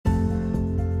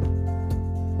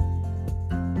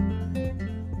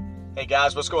Hey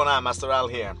guys, what's going on? Master Al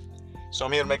here. So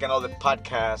I'm here to make another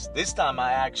podcast. This time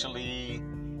I actually,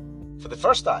 for the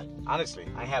first time, honestly,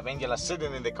 I have Angela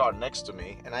sitting in the car next to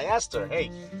me, and I asked her,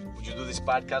 hey, would you do this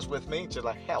podcast with me? She's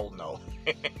like, hell no.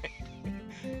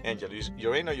 Angela,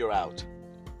 you're in or you're out?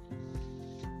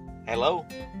 Hello?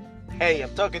 Hey,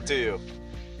 I'm talking to you.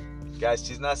 Guys,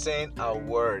 she's not saying a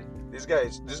word. This girl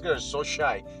is so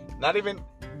shy.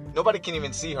 Nobody can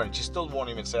even see her, and she still won't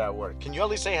even say a word. Can you at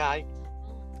least say hi?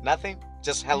 Nothing?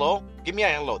 Just hello? Give me a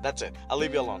hello. That's it. I'll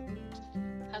leave you alone.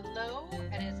 Hello,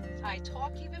 and as I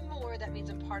talk even more, that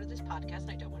means I'm part of this podcast, and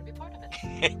I don't want to be part of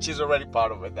it. She's already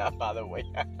part of it now, by the way.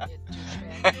 You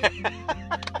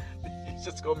douchebag. You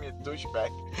just called me a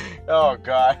douchebag. Oh,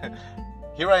 God.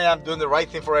 Here I am doing the right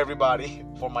thing for everybody,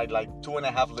 for my,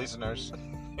 2.5 listeners.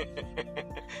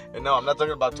 And no, I'm not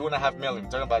talking about 2.5 million. I'm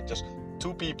talking about just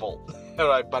 2 people. All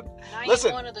right, but and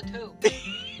listen. I am one of the 2.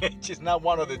 She's not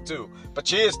one of the 2, but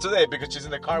she is today because she's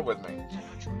in the car with me. I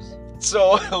have no choice.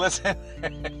 So, listen.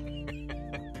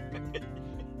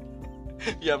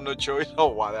 You have no choice? Oh,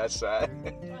 wow, that's sad.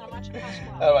 Well, I'm not your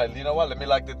passport. All right, you know what? Let me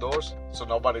lock the doors so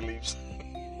nobody leaves.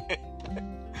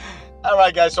 All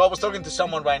right, guys. So I was talking to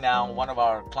someone right now, one of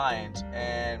our clients,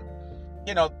 and,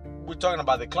 we're talking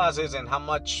about the classes and how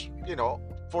much,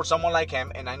 for someone like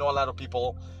him, and I know a lot of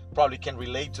people probably can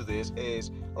relate to this,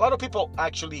 is a lot of people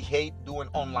actually hate doing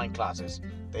online classes.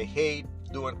 They hate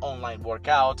doing online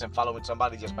workouts and following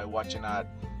somebody just by watching at,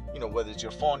 whether it's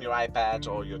your phone, your iPads,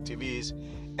 or your TVs.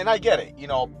 And I get it.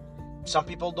 Some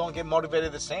people don't get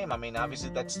motivated the same. I mean, obviously,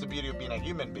 that's the beauty of being a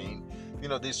human being.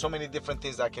 There's so many different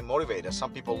things that can motivate us.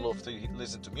 Some people love to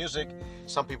listen to music.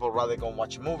 Some people rather go and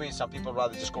watch movies. Some people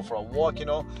rather just go for a walk,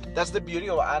 That's the beauty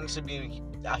of honestly being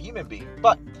a human being.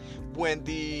 But when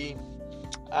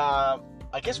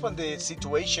when the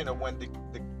situation, or when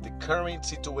the current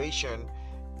situation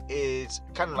is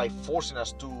kind of like forcing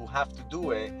us to have to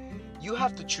do it, you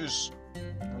have to choose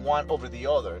one over the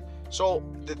other. So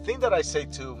the thing that I say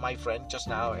to my friend just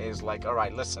now is like, all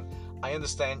right, listen, I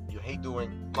understand you hate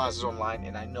doing classes online,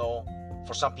 and I know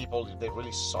for some people they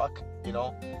really suck,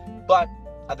 but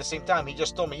at the same time, he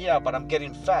just told me, yeah, but I'm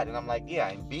getting fat. And I'm like, yeah,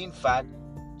 and being fat,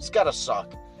 it's gotta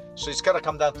suck. So it's gotta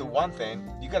come down to one thing.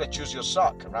 You gotta choose your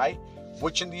suck, right?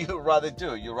 Which one do you rather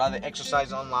do? You rather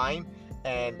exercise online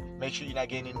and make sure you're not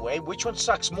gaining weight? Which one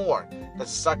sucks more? Does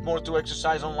it suck more to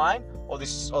exercise online, or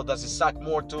does it suck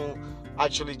more to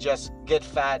actually just get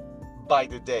fat by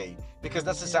the day? Because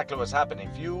that's exactly what's happening.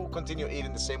 If you continue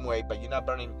eating the same way, but you're not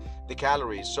burning the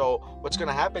calories, so what's going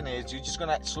to happen is you're just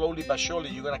going to slowly but surely,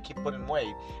 you're going to keep putting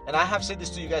weight. And I have said this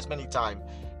to you guys many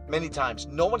times.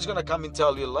 No one's going to come and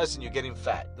tell you, listen, you're getting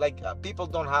fat. People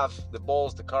don't have the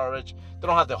balls, the courage. They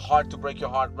don't have the heart to break your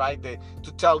heart, right?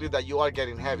 To tell you that you are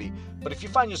getting heavy. But if you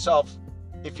find yourself,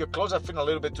 if your clothes are fitting a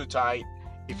little bit too tight,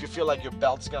 if you feel like your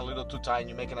belt's getting a little too tight and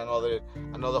you're making another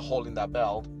hole in that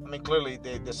belt, I mean, clearly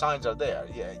the signs are there.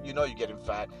 Yeah, you're getting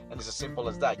fat, and it's as simple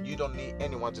as that. You don't need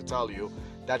anyone to tell you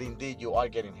that indeed you are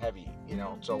getting heavy,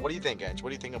 So what do you think, Ange? What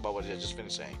do you think about what I just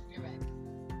finished saying? You're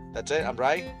right. That's it? I'm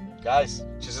right? Guys,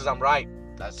 she says I'm right.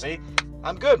 That's it.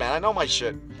 I'm good, man. I know my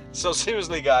shit. So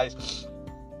seriously, guys,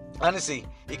 honestly,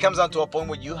 it comes down to a point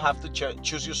where you have to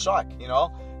choose your suck,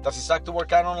 Does it suck to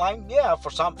work out online? Yeah,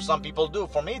 for some people do.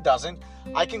 For me, it doesn't.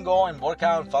 I can go and work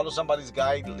out and follow somebody's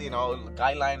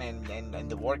guideline and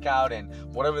the workout and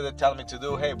whatever they tell me to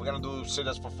do. Hey, we're gonna do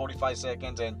sit-ups for 45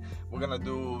 seconds and we're gonna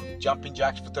do jumping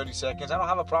jacks for 30 seconds. I don't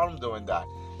have a problem doing that,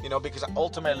 because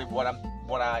ultimately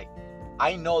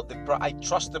I know I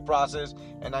trust the process,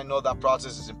 and I know that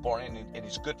process is important and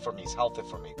it's good for me, it's healthy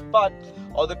for me. But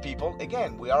other people,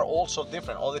 again, we are also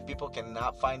different. Other people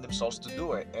cannot find themselves to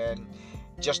do it, and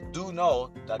just do know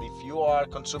that if you are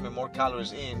consuming more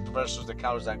calories in versus the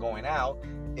calories that are going out,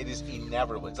 it is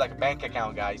inevitable. It's like a bank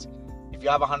account, guys. If you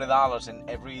have $100 and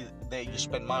every day you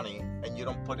spend money and you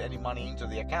don't put any money into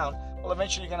the account, well,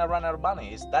 eventually you're gonna run out of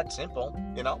money. It's that simple,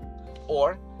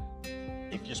 Or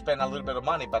if you spend a little bit of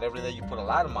money, but every day you put a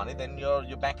lot of money, then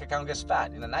your bank account gets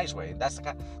fat in a nice way. That's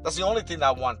the only thing that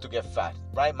I want to get fat,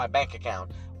 right? My bank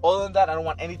account. Other than that, I don't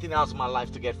want anything else in my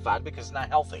life to get fat because it's not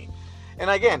healthy. And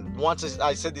again,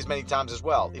 I said this many times as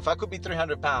well. If I could be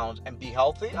 300 pounds and be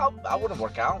healthy, I wouldn't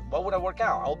work out. Why would I work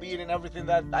out? I'll be eating everything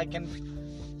that I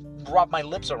can wrap my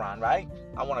lips around, right?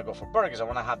 I want to go for burgers. I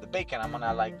want to have the bacon. I want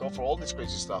to go for all this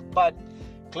crazy stuff. But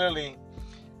clearly,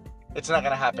 it's not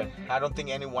going to happen. I don't think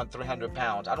anyone 300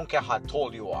 pounds, I don't care how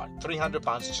tall you are, 300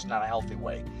 pounds is just not a healthy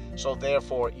way. So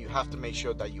therefore, you have to make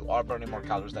sure that you are burning more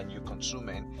calories than you're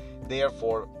consuming.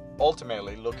 Therefore,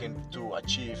 ultimately looking to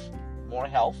achieve more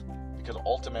health, because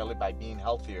ultimately by being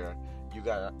healthier, you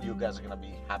guys are gonna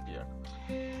be happier.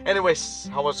 Anyways,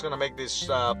 I was gonna make this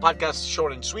podcast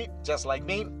short and sweet, just like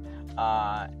me.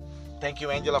 Thank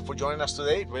you, Angela, for joining us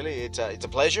today. Really, it's a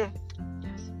pleasure.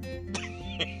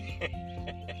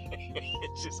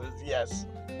 She says yes.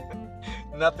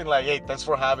 Nothing like, hey, thanks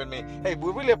for having me. Hey,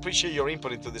 we really appreciate your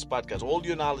input into this podcast. All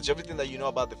your knowledge, everything that you know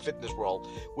about the fitness world.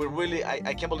 We really,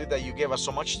 I can't believe that you gave us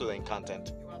so much today in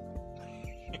content. You're welcome.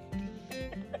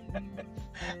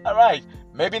 All right.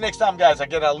 Maybe next time, guys, I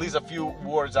get at least a few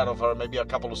words out of her. Maybe a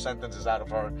couple of sentences out of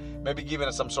her. Maybe giving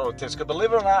her some sort of tips. Because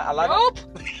believe it or not,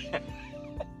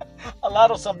 a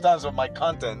lot of sometimes of my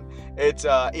content, it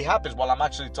happens while I'm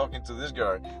actually talking to this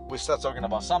girl. We start talking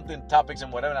about something, topics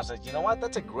and whatever, and I said, you know what,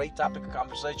 that's a great topic of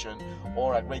conversation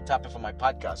or a great topic for my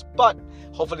podcast. But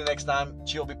hopefully next time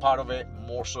she'll be part of it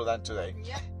more so than today.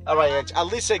 Yep. All right, Edge, at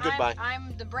least say goodbye.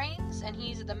 I'm the brains and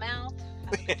he's the mouth.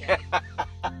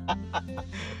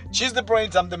 She's the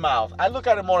brains, I'm the mouth. I look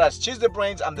at it more as she's the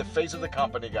brains, I'm the face of the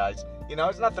company, guys. You know,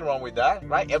 there's nothing wrong with that,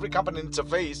 right? Every company needs a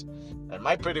face, and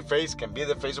my pretty face can be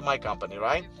the face of my company,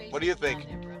 right? What do you think?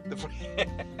 Just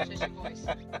your voice.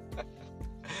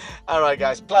 All right,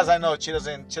 guys. Plus, I know she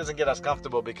doesn't get as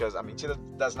comfortable because she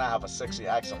does not have a sexy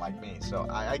accent like me. So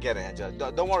I get it,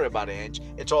 Angela. Don't worry about it, Ange.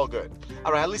 It's all good.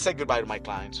 All right, at least say goodbye to my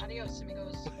clients. Adios,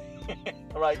 amigos.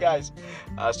 All right, guys.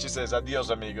 She says, adios,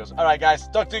 amigos. All right, guys.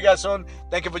 Talk to you guys soon.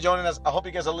 Thank you for joining us. I hope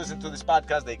you guys are listening to this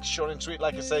podcast. They're short and sweet,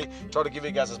 like I say. Try to give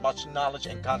you guys as much knowledge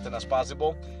and content as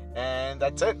possible. And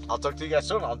that's it. I'll talk to you guys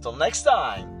soon. Until next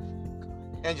time.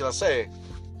 Angela, say it.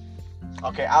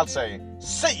 Okay, I'll say it.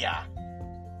 See ya.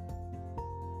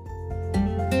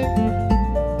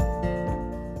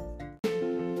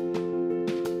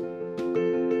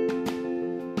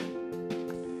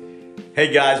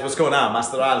 Hey guys, what's going on?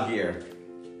 Master Al here.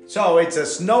 So it's a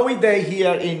snowy day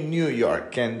here in New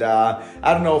York, and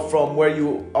I don't know from where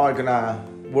you are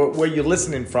where you're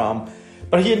listening from,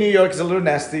 but here in New York it's a little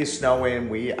nasty, snowing.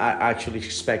 We are actually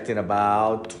expecting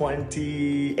about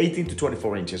 18 to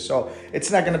 24 inches, so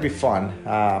it's not gonna be fun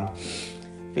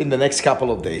in the next couple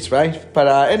of days, right?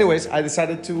 But anyways, I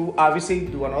decided to obviously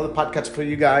do another podcast for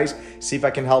you guys, see if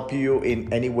I can help you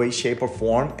in any way, shape, or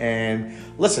form. And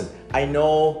listen, I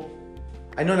know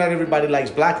not everybody likes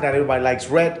black, not everybody likes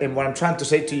red. And what I'm trying to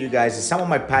say to you guys is some of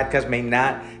my podcasts may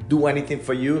not do anything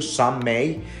for you, some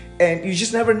may. And you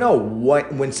just never know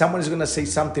when someone is going to say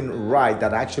something right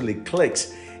that actually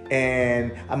clicks.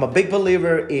 And I'm a big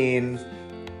believer in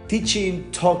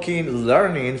teaching, talking,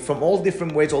 learning from all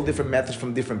different ways, all different methods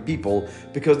from different people.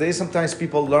 Because there is sometimes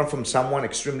people learn from someone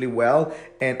extremely well,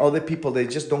 and other people, they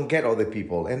just don't get other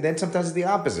people. And then sometimes it's the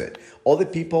opposite. Other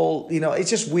people, it's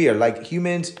just weird. Like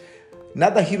humans,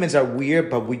 not that humans are weird,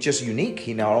 but we're just unique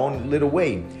in our own little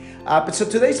way. But so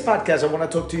today's podcast, I want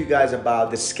to talk to you guys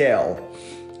about the scale.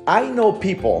 I know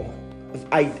people,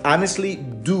 I honestly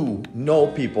do know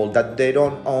people that they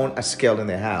don't own a scale in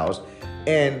their house.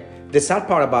 And the sad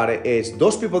part about it is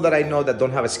those people that I know that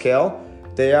don't have a scale,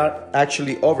 they are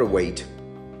actually overweight.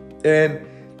 And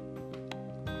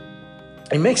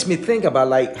it makes me think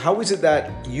about how is it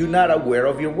that you're not aware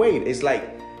of your weight? It's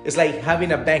like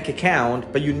having a bank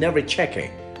account, but you never check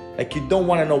it. Like you don't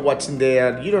want to know what's in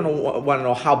there. You don't want to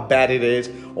know how bad it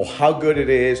is or how good it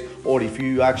is, or if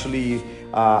you actually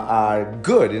are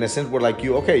good in a sense where I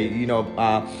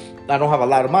don't have a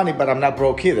lot of money, but I'm not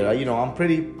broke either. I'm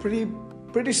pretty,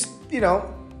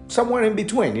 somewhere in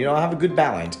between. I have a good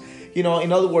balance. In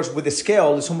other words, with the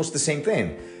scale, it's almost the same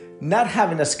thing. Not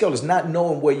having a scale is not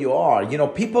knowing where you are.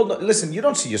 People, listen, you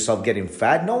don't see yourself getting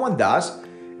fat. No one does.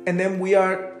 And then we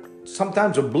are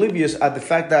sometimes oblivious at the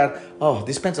fact that,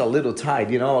 this pants are a little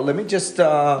tight, let me just,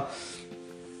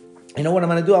 what I'm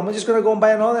going to do? I'm just going to go and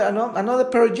buy another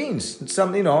pair of jeans.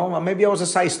 Maybe I was a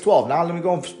size 12. Now let me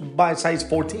go and buy a size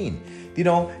 14,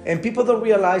 and people don't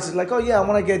realize it's like, I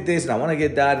want to get this and I want to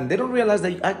get that. And they don't realize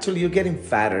that actually you're getting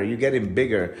fatter, you're getting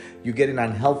bigger, you're getting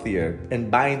unhealthier,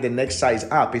 and buying the next size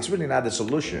up, it's really not the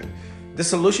solution. The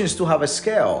solution is to have a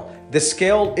scale. The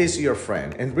scale is your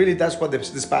friend. And really that's what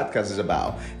this podcast is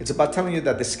about. It's about telling you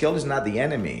that the scale is not the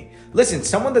enemy. Listen,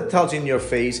 someone that tells you in your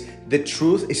face the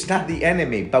truth is not the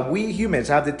enemy. But we humans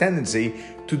have the tendency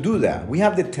to do that. We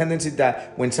have the tendency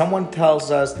that when someone tells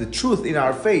us the truth in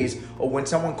our face, or when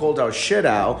someone calls our shit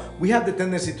out, we have the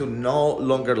tendency to no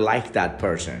longer like that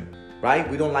person, right?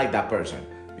 We don't like that person.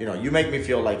 You make me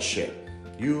feel like shit.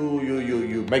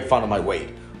 You make fun of my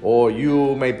weight. Or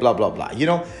you may blah, blah, blah.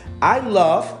 I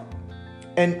love,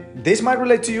 and this might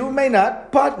relate to you, may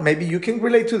not, but maybe you can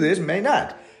relate to this, may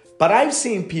not. But I've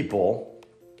seen people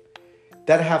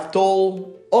that have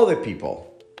told other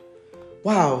people,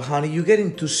 wow, honey, you're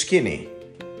getting too skinny.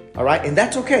 All right, and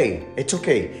that's okay. It's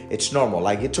okay. It's normal.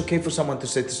 Like, it's okay for someone to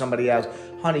say to somebody else,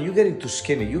 honey, you're getting too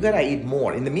skinny. You gotta eat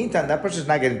more. In the meantime, that person's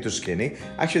not getting too skinny.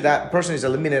 Actually, that person is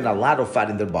eliminating a lot of fat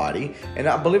in their body. And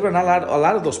believe it or not, a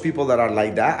lot of those people that are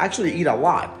like that actually eat a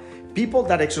lot. People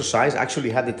that exercise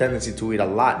actually have the tendency to eat a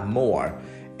lot more,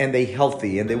 and they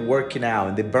healthy, and they're working out,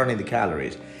 and they're burning the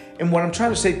calories. And what I'm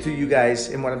trying to say to you guys,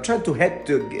 and what I'm trying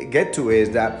to get to is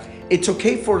that it's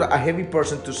okay for a heavy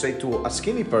person to say to a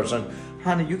skinny person,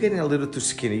 honey, you're getting a little too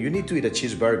skinny. You need to eat a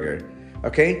cheeseburger,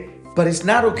 okay? But it's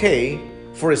not okay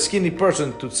for a skinny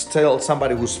person to tell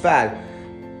somebody who's fat,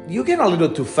 you're getting a little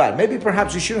too fat. Maybe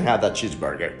perhaps you shouldn't have that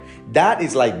cheeseburger. That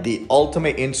is like the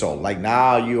ultimate insult. Like,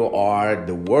 now you are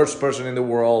the worst person in the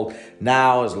world.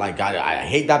 Now it's like, I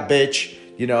hate that bitch.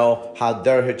 You know, how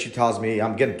dare her, she tells me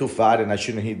I'm getting too fat and I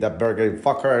shouldn't eat that burger.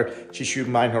 Fuck her. She should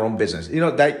mind her own business. You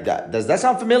know, does that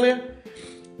sound familiar?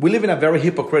 We live in a very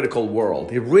hypocritical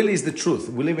world. It really is the truth.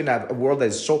 We live in a world that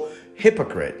is so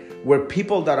hypocrite, where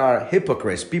people that are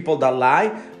hypocrites, people that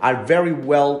lie, are very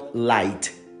well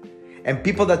liked. And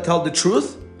people that tell the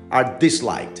truth are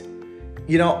disliked.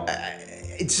 You know,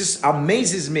 it just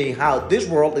amazes me how this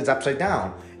world is upside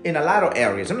down in a lot of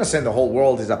areas. I'm not saying the whole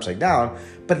world is upside down,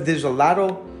 but there's a lot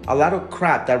of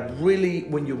crap that really,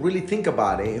 when you really think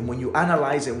about it, and when you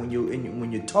analyze it, when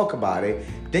you talk about it,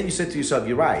 then you say to yourself,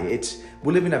 you're right.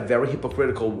 We live in a very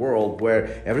hypocritical world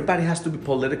where everybody has to be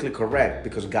politically correct,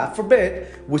 because God forbid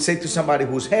we say to somebody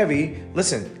who's heavy,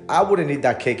 listen, I wouldn't eat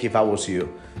that cake if I was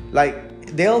you.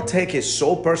 Like, they'll take it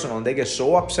so personal and they get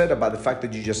so upset about the fact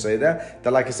that you just say that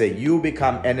like I say, you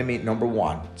become enemy number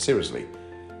one. Seriously.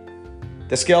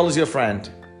 The scale is your friend.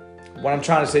 What I'm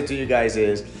trying to say to you guys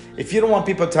is, if you don't want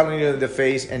people telling you in the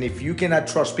face, and if you cannot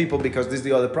trust people, because this is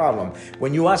the other problem.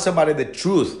 When you ask somebody the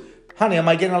truth, honey, am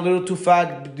I getting a little too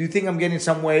fat? Do you think I'm getting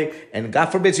some weight? And God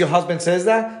forbid your husband says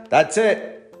that, that's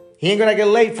it. He ain't gonna get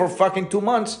laid for fucking 2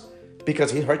 months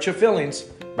because he hurt your feelings,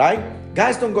 right?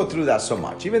 Guys don't go through that so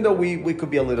much, even though we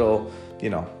could be a little, you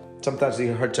know, sometimes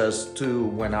it hurts us too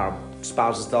when our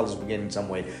spouses tell us we're gaining some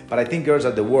weight. But I think girls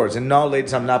are the worst. And no,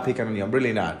 ladies, I'm not picking on you. I'm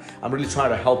really not. I'm really trying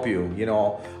to help you, you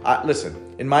know.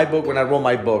 Listen, in my book, when I wrote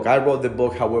my book, I wrote the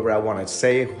book however I want to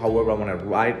say, however I want to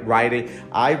write it.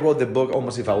 I wrote the book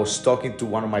almost if I was talking to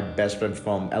one of my best friends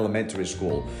from elementary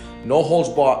school. No holds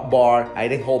bar. I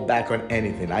didn't hold back on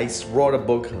anything. I wrote a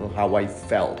book on how I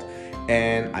felt.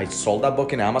 And I sold that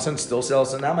book in Amazon, still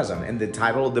sells on Amazon. And the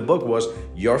title of the book was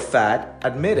You're Fat,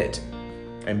 Admit It.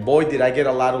 And boy, did I get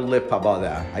a lot of lip about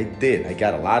that. I did. I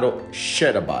got a lot of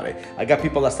shit about it. I got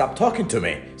people that stopped talking to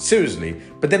me. Seriously.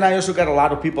 But then I also got a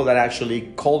lot of people that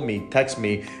actually called me, text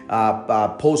me,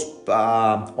 post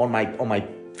on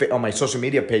my social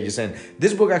media pages, and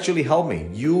this book actually helped me.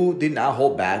 You did not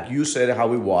hold back. You said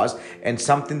how it was, and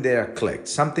something there clicked.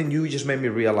 Something you just made me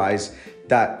realize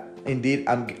that indeed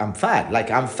I'm fat.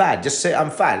 Like, I'm fat. Just say I'm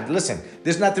fat. Listen,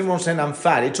 there's nothing wrong saying I'm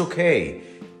fat. It's okay.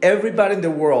 Everybody in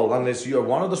the world, unless you're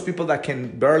one of those people that can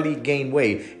barely gain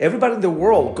weight, everybody in the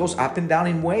world goes up and down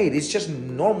in weight. It's just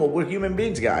normal. We're human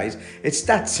beings, guys. It's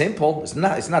that simple. It's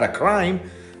not a crime,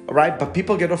 all right? But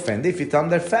people get offended if you tell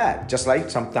them they're fat. Just like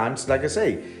sometimes, like I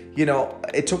say, you know,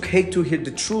 it's okay to hear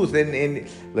the truth. And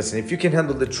listen, if you can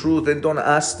handle the truth, then don't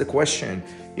ask the question.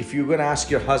 If you're gonna ask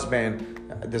your husband,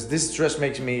 does this dress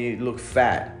make me look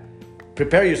fat?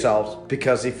 Prepare yourselves,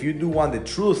 because if you do want the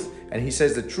truth and he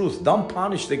says the truth, don't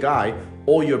punish the guy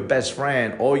or your best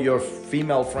friend or your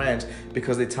female friends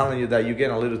because they're telling you that you're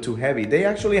getting a little too heavy. They're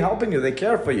actually helping you. They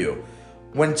care for you.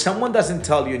 When someone doesn't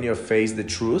tell you in your face the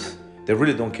truth, they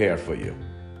really don't care for you.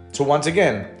 So once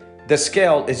again, the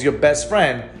scale is your best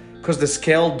friend, because the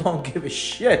scale don't give a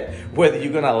shit whether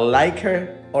you're gonna like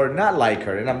her or not like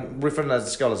her. And I'm referring to the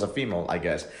scale as a female, I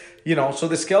guess. You know, so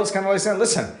the scale is kind of like saying,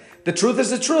 listen, the truth is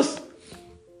the truth.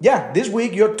 Yeah, this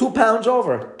week you're 2 pounds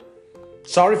over.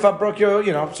 Sorry if I broke your,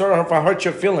 sorry if I hurt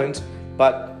your feelings,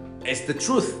 but it's the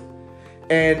truth.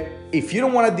 And if you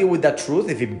don't want to deal with that truth,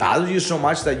 if it bothers you so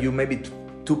much that you may be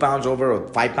 2 pounds over or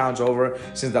 5 pounds over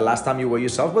since the last time you were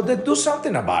yourself, but then do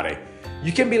something about it.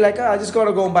 You can be like, I just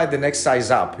gotta go and buy the next size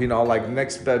up, like the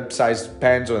next size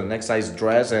pants or the next size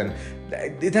dress. And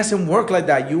it doesn't work like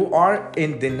that. You are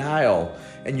in denial,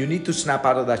 and you need to snap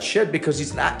out of that shit, because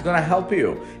it's not gonna help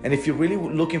you. And if you're really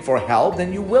looking for help,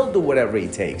 then you will do whatever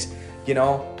it takes.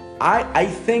 I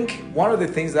think one of the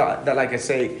things that like I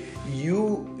say,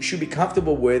 you should be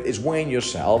comfortable with is weighing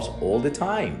yourselves all the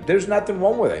time. There's nothing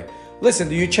wrong with it. Listen,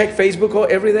 do you check Facebook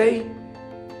every day?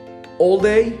 All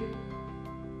day?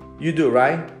 You do,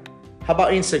 right? How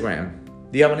about Instagram?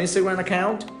 Do you have an Instagram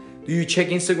account? Do you check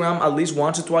Instagram at least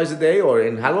once or twice a day?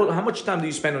 And how much time do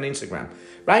you spend on Instagram,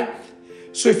 right?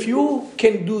 So if you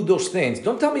can do those things,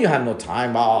 don't tell me you have no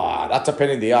time. That's a pain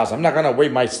in the ass. I'm not gonna weigh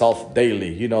myself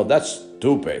daily. That's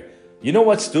stupid. You know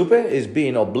what's stupid? Is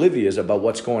being oblivious about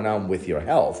what's going on with your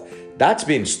health. That's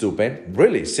being stupid,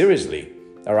 really, seriously.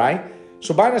 All right?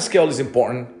 So buying a scale is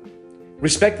important.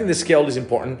 Respecting the scale is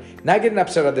important. Not getting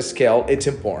upset at the scale, it's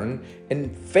important.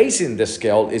 And facing the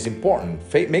scale is important.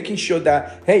 Making sure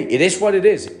that, hey, it is what it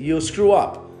is. You'll screw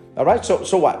up. All right?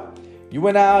 So what? You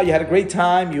went out, you had a great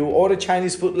time, you ordered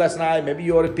Chinese food last night, maybe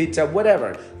you ordered pizza,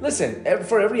 whatever. Listen,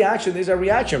 for every action, there's a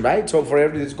reaction, right? So for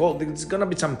there's going to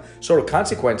be some sort of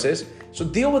consequences. So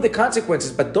deal with the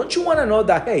consequences. But don't you want to know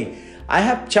that, hey, I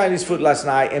had Chinese food last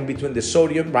night, and between the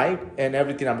sodium, right, and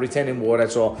everything, I'm retaining water,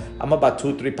 so I'm about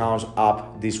 2-3 pounds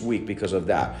up this week because of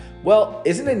that. Well,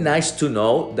 isn't it nice to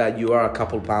know that you are a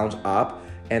couple pounds up?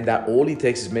 And that all it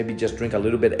takes is maybe just drink a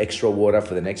little bit extra water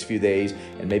for the next few days,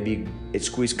 and maybe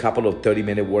squeeze a couple of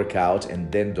 30-minute workouts,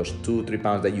 and then those 2-3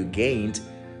 pounds that you gained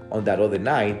on that other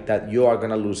night, that you are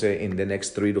gonna lose it in the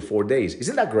next 3 to 4 days.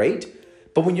 Isn't that great?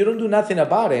 But when you don't do nothing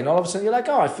about it, and all of a sudden you're like,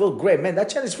 oh, I feel great. Man, that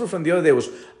Chinese food from the other day was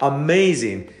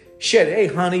amazing. Shit, hey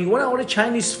honey, you wanna order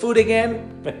Chinese food again?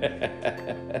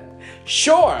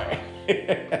 Sure.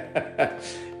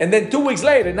 And then 2 weeks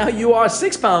later, now you are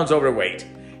 6 pounds overweight.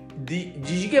 Did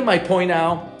you get my point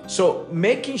now? So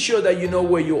making sure that you know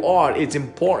where you are, it's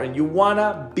important. You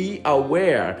wanna be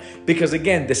aware, because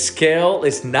again, the scale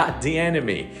is not the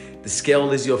enemy. The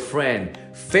scale is your friend.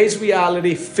 Face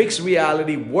reality, fix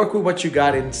reality, work with what you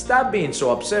got, and stop being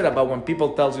so upset about when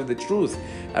people tell you the truth.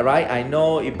 All right? I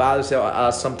know it bothers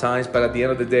us sometimes, but at the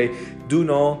end of the day, do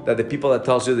know that the people that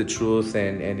tells you the truth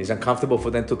and it's uncomfortable for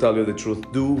them to tell you the truth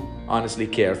do honestly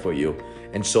care for you.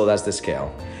 And so that's the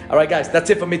scale. All right, guys, that's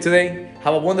it for me today.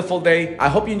 Have a wonderful day. I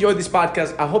hope you enjoyed this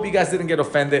podcast. I hope you guys didn't get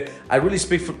offended. I really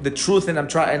speak for the truth, and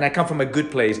I come from a good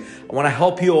place. I want to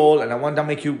help you all, and I want to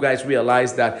make you guys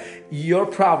realize that your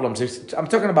problems, I'm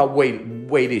talking about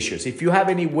weight issues. If you have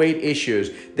any weight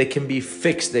issues, they can be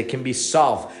fixed, they can be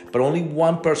solved, but only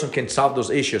one person can solve those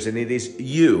issues, and it is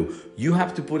you. You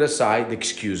have to put aside the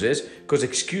excuses, because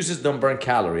excuses don't burn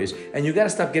calories, and you got to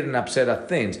stop getting upset at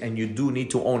things, and you do need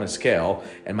to own a scale.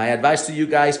 And my advice to you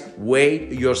guys,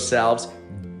 weigh yourselves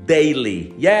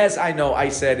daily. Yes, I know I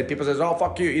said it. People say, oh,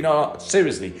 fuck you.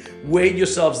 Seriously, weigh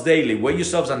yourselves daily. Weigh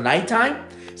yourselves at nighttime.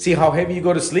 See how heavy you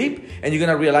go to sleep, and you're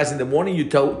going to realize in the morning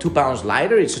you're 2 pounds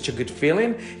lighter. It's such a good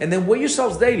feeling. And then weigh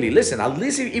yourselves daily. Listen, at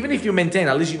least even if you maintain,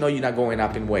 at least you know you're not going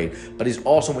up in weight. But it's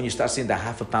also when you start seeing the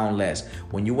half a pound less.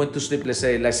 When you went to sleep, let's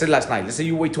say last night, let's say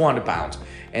you weigh 200 pounds.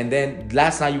 And then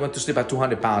last night you went to sleep at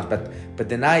 200 pounds. But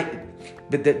tonight,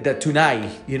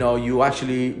 you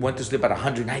actually went to sleep at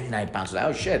 199 pounds. Like,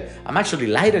 oh shit, I'm actually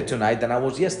lighter tonight than I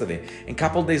was yesterday. And a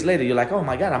couple of days later, you're like, oh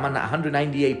my God, I'm at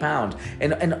 198 pounds.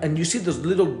 And you see those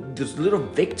little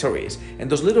victories. And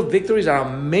those little victories are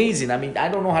amazing. I mean, I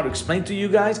don't know how to explain to you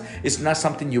guys. It's not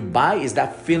something you buy. It's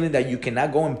that feeling that you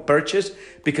cannot go and purchase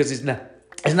because it's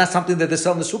not something that they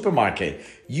sell in the supermarket.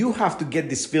 You have to get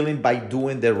this feeling by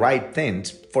doing the right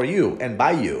things for you and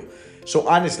by you. So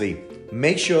honestly,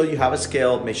 make sure you have a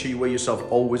scale. Make sure you weigh yourself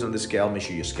always on the scale. Make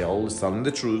sure your scale is telling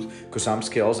the truth, because some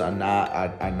scales are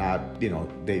not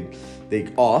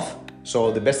they off.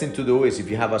 So the best thing to do is, if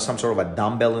you have some sort of a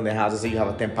dumbbell in the house, let's say you have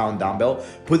a 10-pound dumbbell,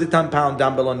 put the 10-pound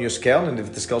dumbbell on your scale, and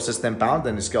if the scale says 10 pounds,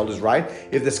 then the scale is right.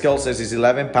 If the scale says it's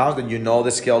 11 pounds, then you know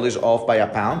the scale is off by a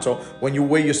pound. So when you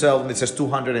weigh yourself and it says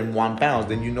 201 pounds,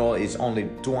 then you know it's only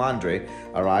 200,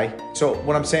 all right? So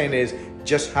what I'm saying is,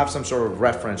 just have some sort of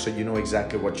reference so you know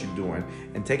exactly what you're doing,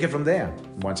 and take it from there.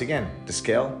 Once again, the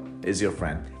scale is your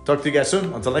friend. Talk to you guys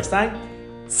soon. Until next time,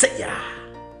 see ya.